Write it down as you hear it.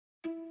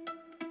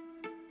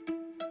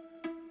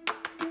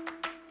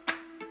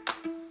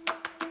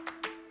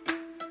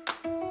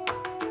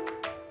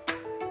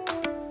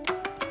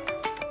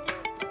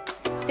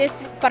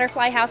This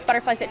butterfly house,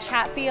 Butterflies at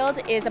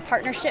Chatfield, is a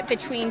partnership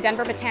between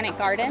Denver Botanic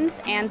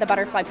Gardens and the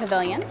Butterfly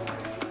Pavilion.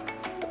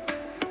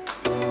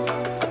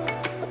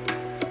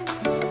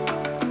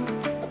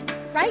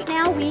 Right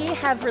now we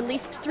have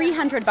released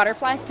 300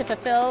 butterflies to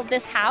fulfill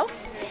this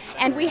house,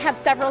 and we have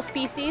several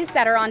species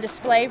that are on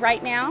display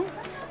right now.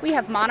 We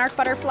have monarch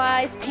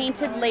butterflies,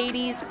 painted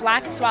ladies,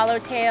 black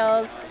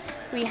swallowtails.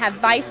 We have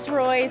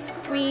viceroys,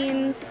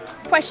 queens,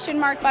 question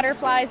mark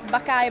butterflies,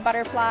 buckeye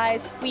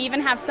butterflies. We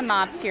even have some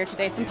moths here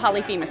today, some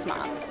polyphemus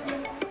moths.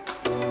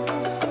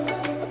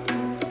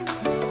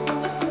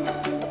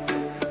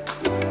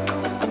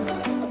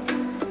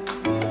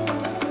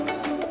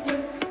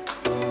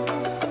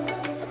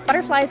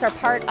 Butterflies are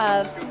part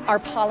of our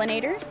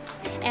pollinators,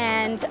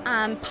 and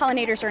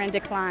pollinators are in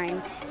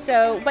decline.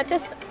 So what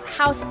this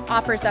house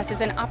offers us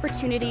is an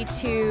opportunity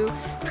to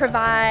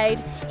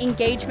provide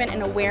engagement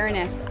and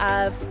awareness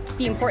of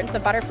the importance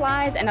of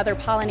butterflies and other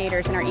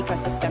pollinators in our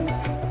ecosystems.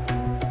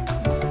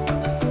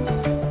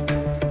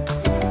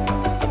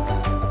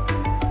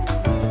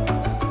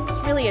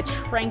 It's really a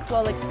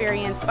tranquil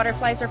experience.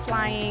 Butterflies are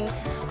flying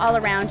all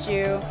around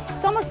you.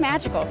 It's almost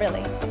magical,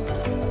 really.